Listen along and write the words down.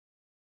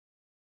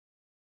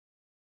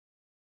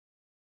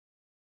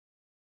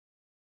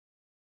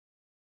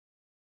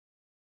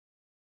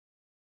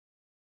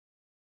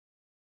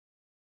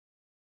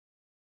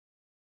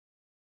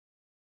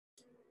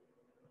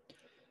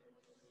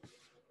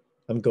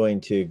I'm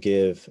going to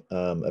give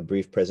a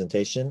brief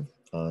presentation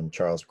on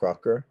Charles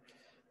Crocker.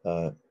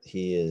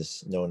 He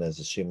is known as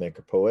a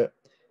shoemaker poet.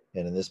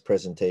 And in this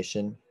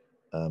presentation,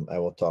 I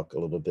will talk a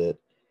little bit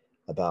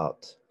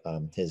about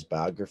his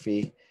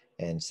biography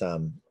and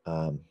some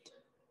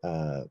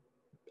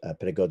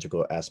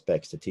pedagogical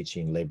aspects to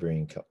teaching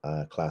laboring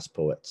class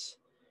poets.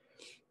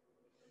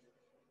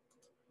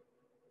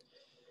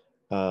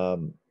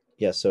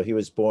 So he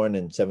was born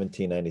in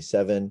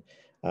 1797.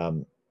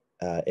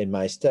 In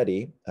my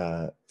study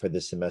for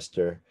this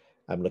semester,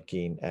 I'm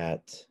looking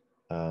at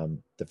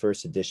the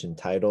first edition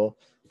title,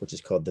 which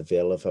is called The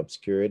Veil of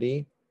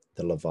Obscurity,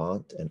 The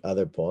Levant, and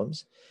Other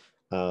Poems.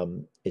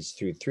 It's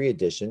through 3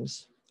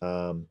 editions.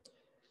 There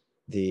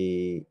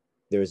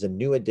is a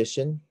new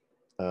edition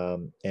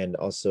and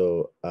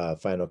also a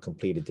final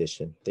complete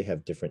edition. They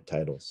have different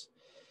titles.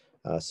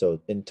 So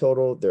in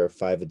total, there are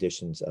 5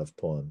 editions of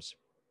poems.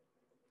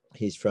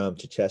 He's from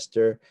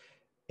Chichester,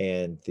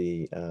 and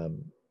the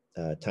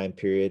time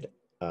period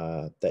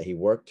that he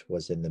worked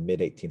was in the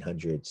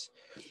mid-1800s.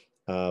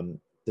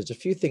 There's a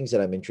few things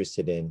that I'm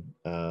interested in.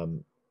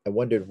 I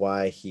wondered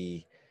why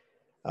he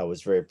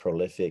was very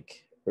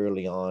prolific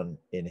early on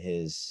in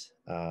his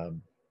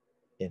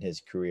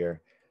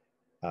career,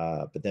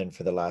 but then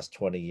for the last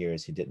 20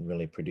 years, he didn't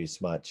really produce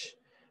much.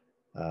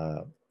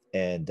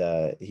 He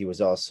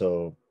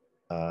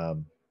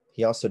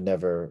also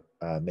never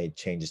made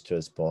changes to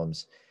his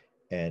poems,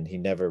 and he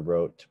never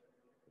wrote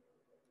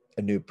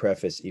a new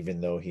preface,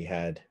 even though he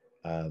had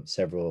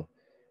several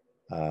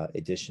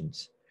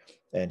editions.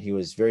 And he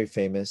was very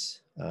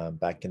famous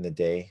back in the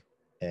day,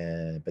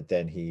 but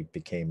then he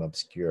became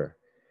obscure.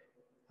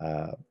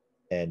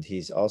 And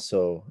he's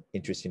also,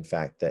 interesting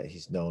fact, that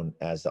he's known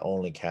as the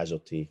only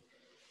casualty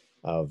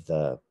of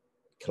the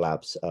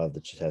collapse of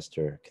the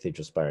Chichester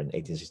Cathedral spire in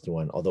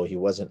 1861, although he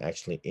wasn't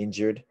actually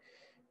injured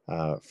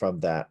from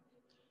that,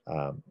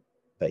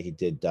 but he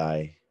did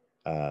die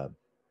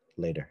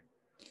later.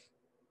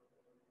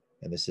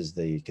 And this is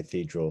the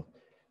cathedral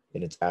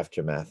in its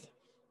aftermath.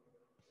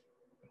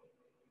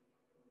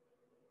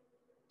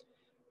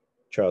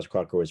 Charles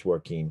Crocker was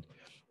working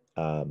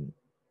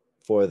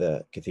for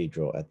the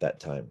cathedral at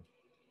that time.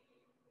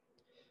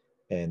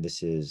 And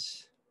this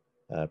is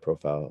a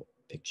profile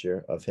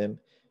picture of him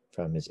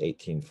from his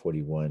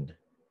 1841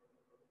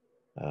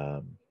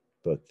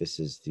 book. This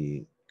is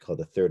called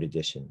the 3rd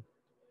edition.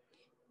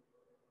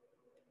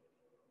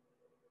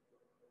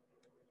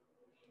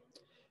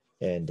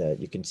 And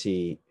you can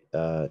see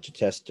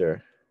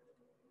Chichester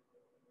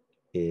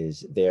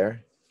is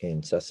there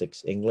in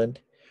Sussex,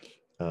 England.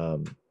 It's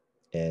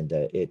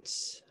it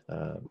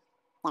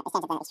stands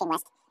at the extreme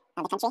west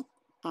of the country,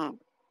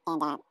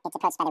 it's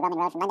approached by the Roman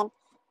road from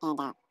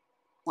London.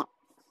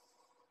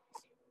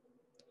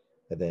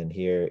 And then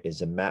here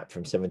is a map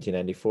from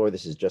 1794.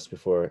 This is just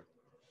before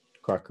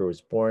Crocker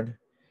was born,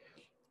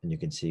 and you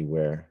can see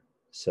where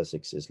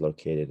Sussex is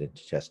located in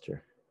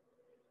Chichester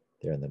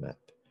there on the map.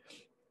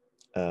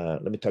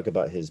 Let me talk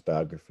about his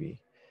biography.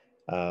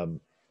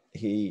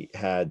 He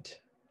had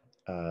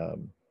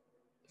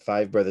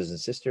 5 brothers and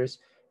sisters.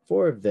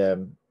 4 of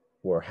them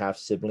were half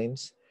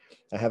siblings.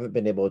 I haven't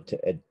been able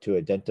to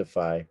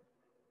identify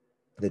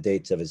the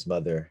dates of his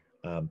mother.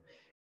 I'm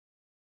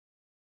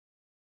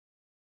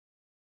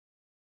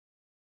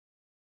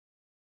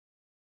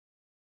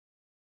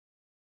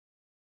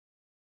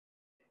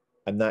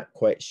not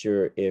quite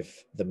sure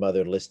if the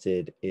mother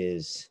listed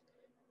is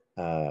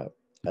a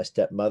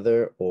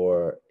stepmother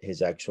or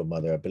his actual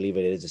mother. I believe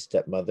it is a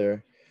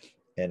stepmother,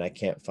 and I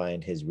can't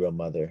find his real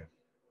mother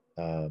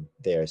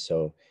there.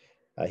 So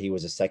he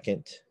was a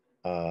second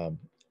of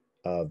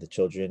the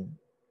children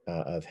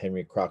of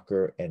Henry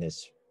Crocker and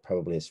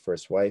probably his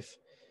first wife.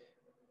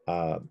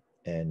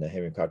 And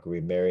Henry Crocker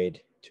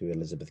remarried to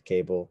Elizabeth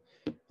Cable,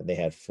 and they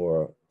had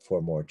four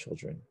more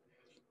children,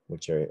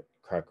 which are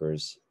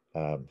Crocker's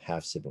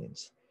half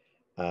siblings.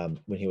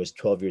 When he was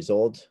 12 years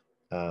old,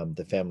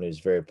 the family was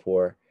very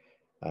poor.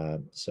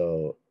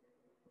 So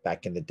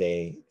back in the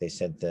day, they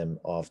sent them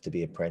off to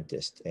be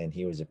apprenticed, and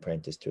he was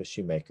apprenticed to a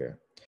shoemaker.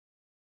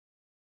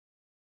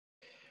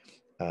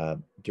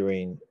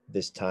 During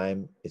this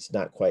time, it's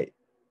not quite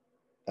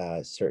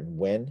certain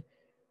when,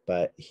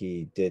 but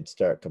he did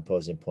start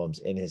composing poems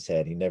in his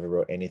head. He never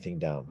wrote anything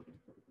down.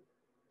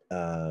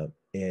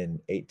 In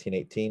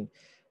 1818,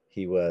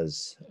 he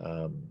was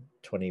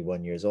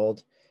 21 years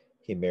old.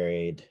 He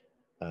married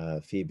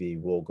Phoebe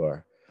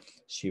Woolgar.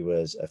 She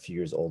was a few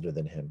years older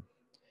than him.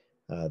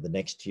 The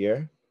next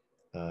year,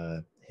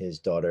 his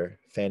daughter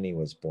Fanny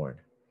was born.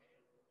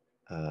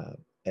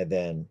 And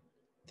then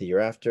the year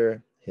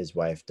after, his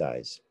wife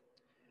dies.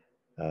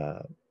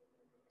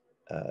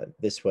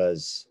 This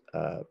was,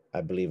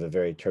 I believe, a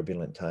very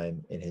turbulent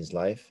time in his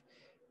life.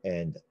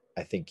 And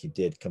I think he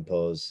did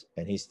compose,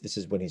 and this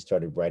is when he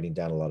started writing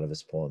down a lot of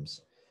his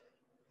poems.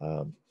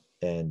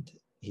 And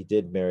he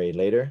did marry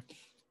later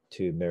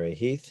to Mary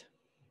Heath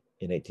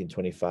in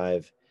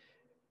 1825.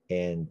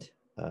 And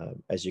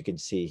as you can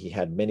see, he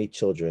had many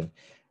children,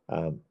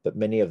 but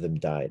many of them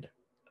died.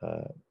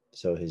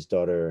 So his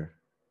daughter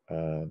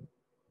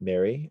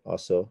Mary,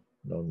 also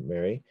known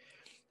Mary,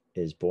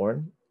 is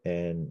born.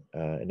 And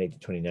in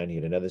 1829, he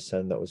had another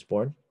son that was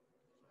born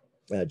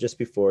just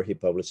before he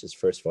published his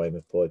first volume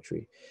of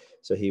poetry.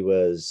 So he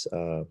was,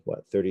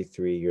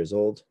 33 years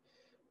old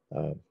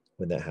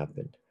when that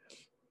happened.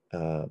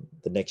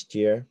 The next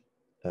year,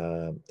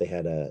 they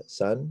had a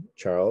son,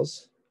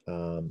 Charles,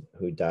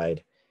 who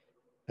died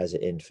as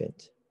an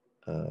infant.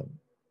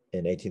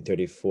 In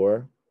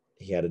 1834,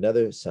 he had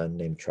another son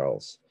named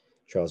Charles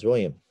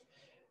William.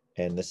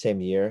 And the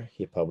same year,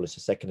 he published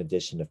a second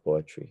edition of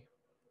poetry.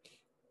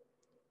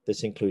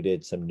 This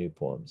included some new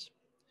poems.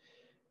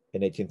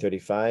 In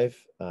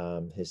 1835,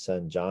 his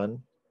son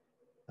John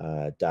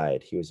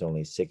died. He was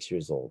only 6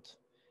 years old.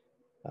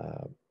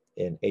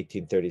 In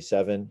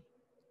 1837,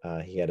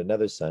 he had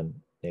another son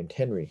named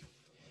Henry,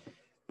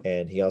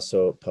 and he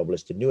also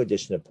published a new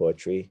edition of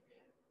poetry.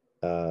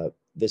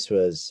 This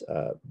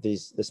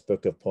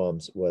book of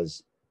poems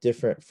was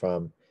different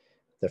from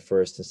the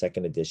first and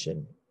second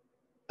edition,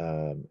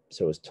 so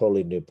it was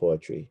totally new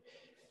poetry.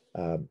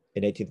 In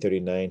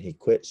 1839, he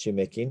quit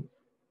shoemaking.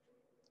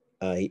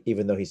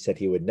 Even though he said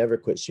he would never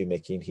quit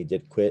shoemaking, he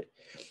did quit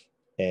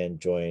and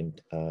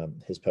joined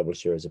his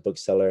publisher as a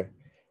bookseller.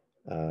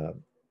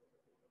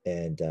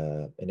 And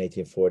in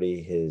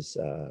 1840, his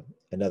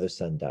another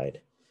son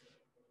died.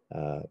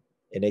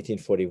 In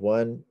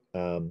 1841,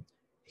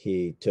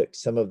 he took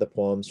some of the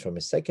poems from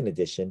his second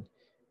edition.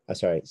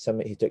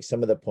 He took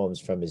some of the poems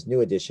from his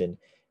new edition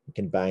and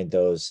combined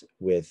those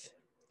with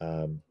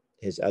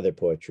his other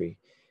poetry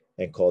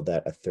and called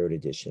that a third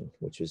edition,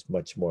 which was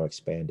much more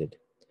expanded.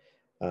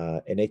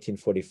 In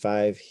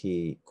 1845,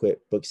 he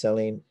quit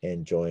bookselling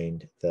and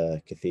joined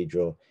the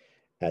cathedral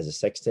as a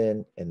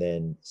sexton, and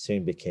then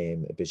soon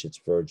became a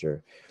bishop's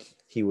verger.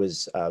 He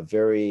was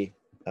very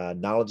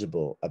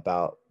knowledgeable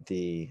about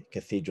the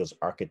cathedral's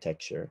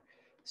architecture,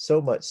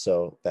 so much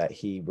so that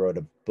he wrote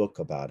a book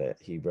about it.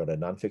 He wrote a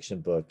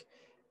nonfiction book,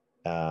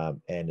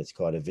 and it's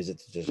called A Visit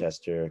to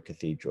Chichester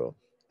Cathedral,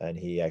 and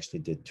he actually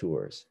did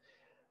tours.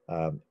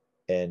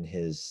 And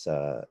his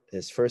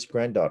first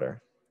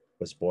granddaughter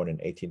was born in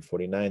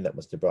 1849. That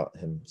must have brought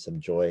him some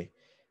joy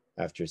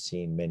after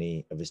seeing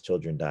many of his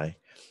children die.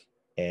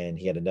 And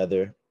he had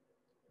another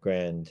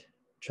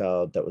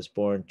grandchild that was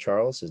born,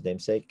 Charles, his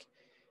namesake.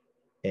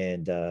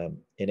 And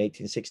in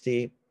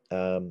 1860,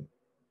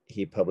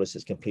 he published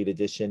his complete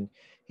edition.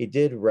 He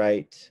did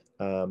write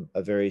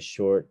a very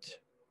short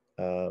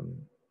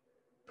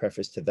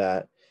preface to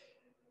that.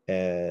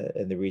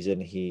 And the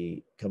reason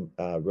he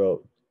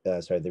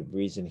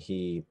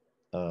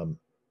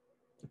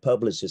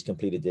published his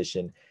complete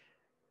edition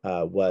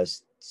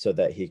was so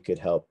that he could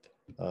help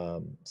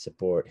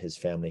support his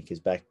family, because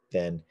back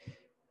then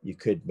you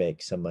could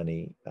make some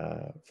money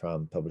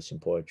from publishing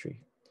poetry.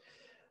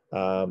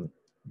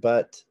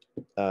 But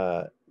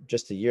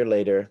just a year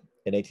later,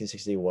 in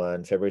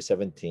 1861, February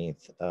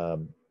 17th,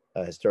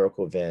 a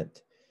historical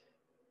event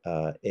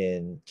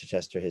in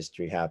Chichester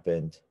history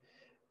happened,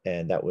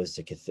 and that was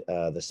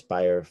the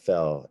spire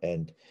fell,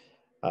 and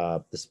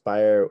the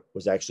spire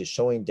was actually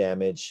showing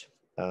damage.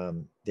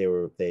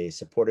 They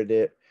supported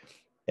it,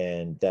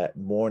 and that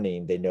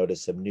morning they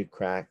noticed some new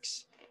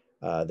cracks.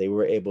 They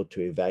were able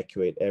to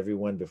evacuate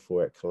everyone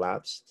before it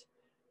collapsed,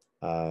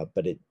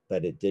 but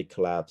it did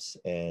collapse,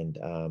 and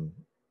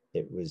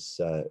it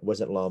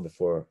wasn't long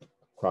before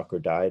Crocker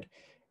died,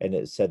 and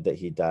it said that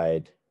he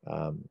died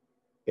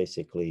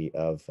basically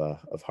of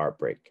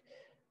heartbreak.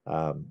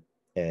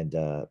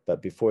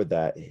 But before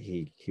that,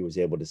 he was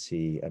able to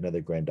see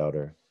another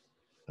granddaughter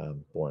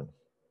born,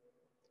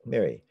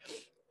 Mary.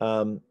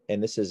 And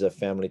this is a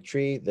family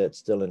tree that's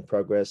still in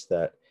progress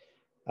that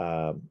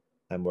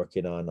I'm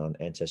working on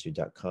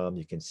Ancestry.com.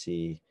 You can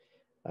see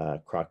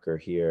Crocker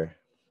here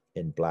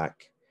in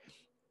black,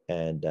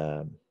 and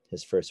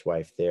his first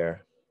wife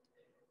there,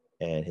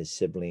 and his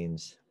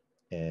siblings,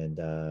 and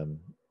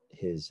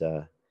his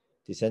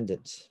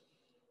descendants.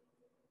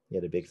 He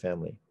had a big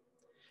family.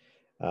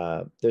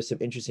 There's some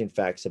interesting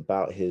facts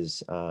about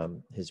his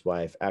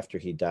wife after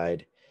he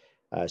died.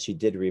 She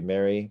did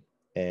remarry,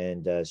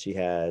 and she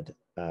had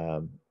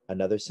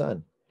another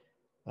son.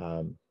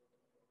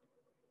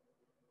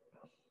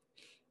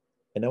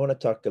 And I want to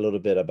talk a little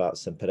bit about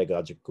some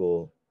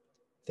pedagogical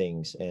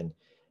things. And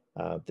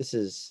this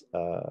is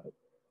a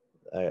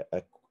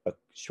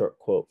short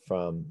quote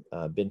from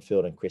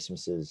Binfield and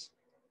Christmas's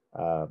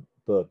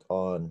book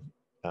on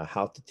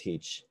how to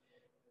teach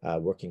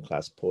working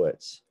class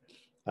poets.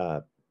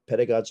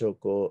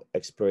 Pedagogical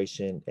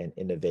exploration and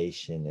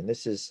innovation. And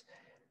this is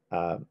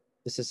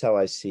how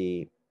I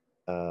see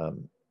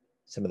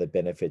some of the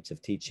benefits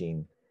of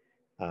teaching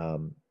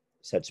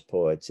such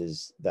poets,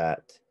 is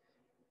that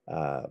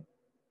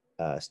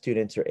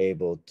students are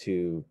able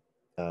to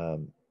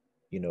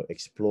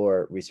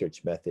explore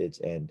research methods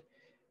and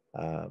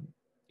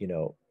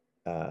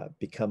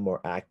become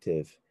more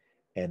active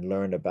and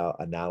learn about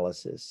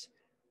analysis,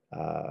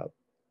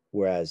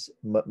 whereas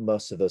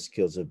most of those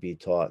skills would be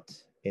taught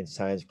in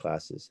science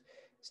classes.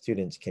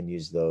 Students can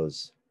use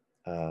those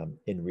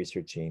in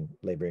researching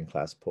laboring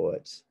class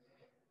poets.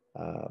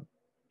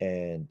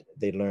 and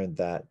they learned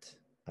that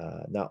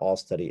not all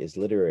study is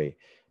literary.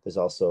 There's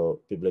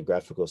also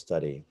bibliographical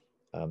study,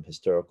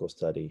 historical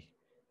study,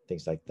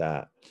 things like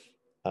that,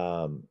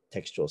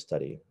 textual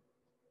study.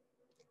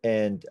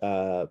 And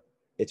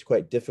it's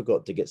quite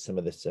difficult to get some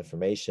of this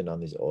information on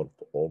these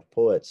old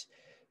poets.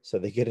 So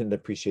they get an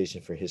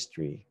appreciation for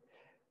history,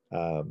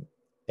 um,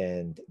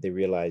 and they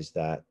realize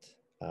that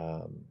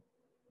um,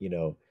 you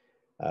know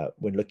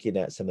when looking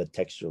at some of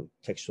the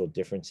textual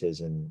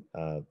differences in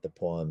the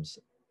poems,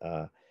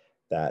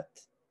 that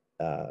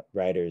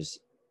writers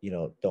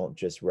don't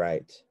just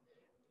write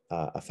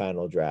a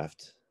final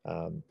draft.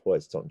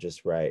 Poets don't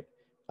just write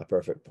a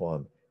perfect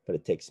poem, but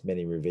it takes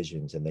many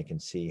revisions, and they can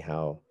see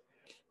how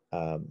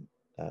um,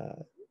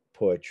 uh,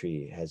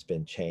 poetry has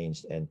been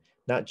changed, and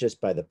not just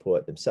by the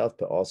poet themselves,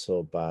 but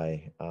also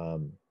by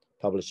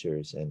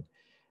publishers, and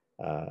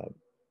uh,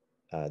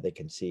 they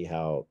can see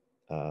how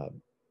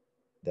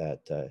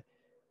that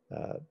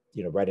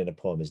writing a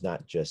poem is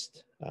not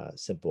just a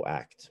simple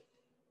act.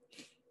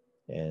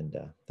 And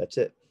that's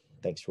it.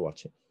 Thanks for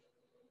watching.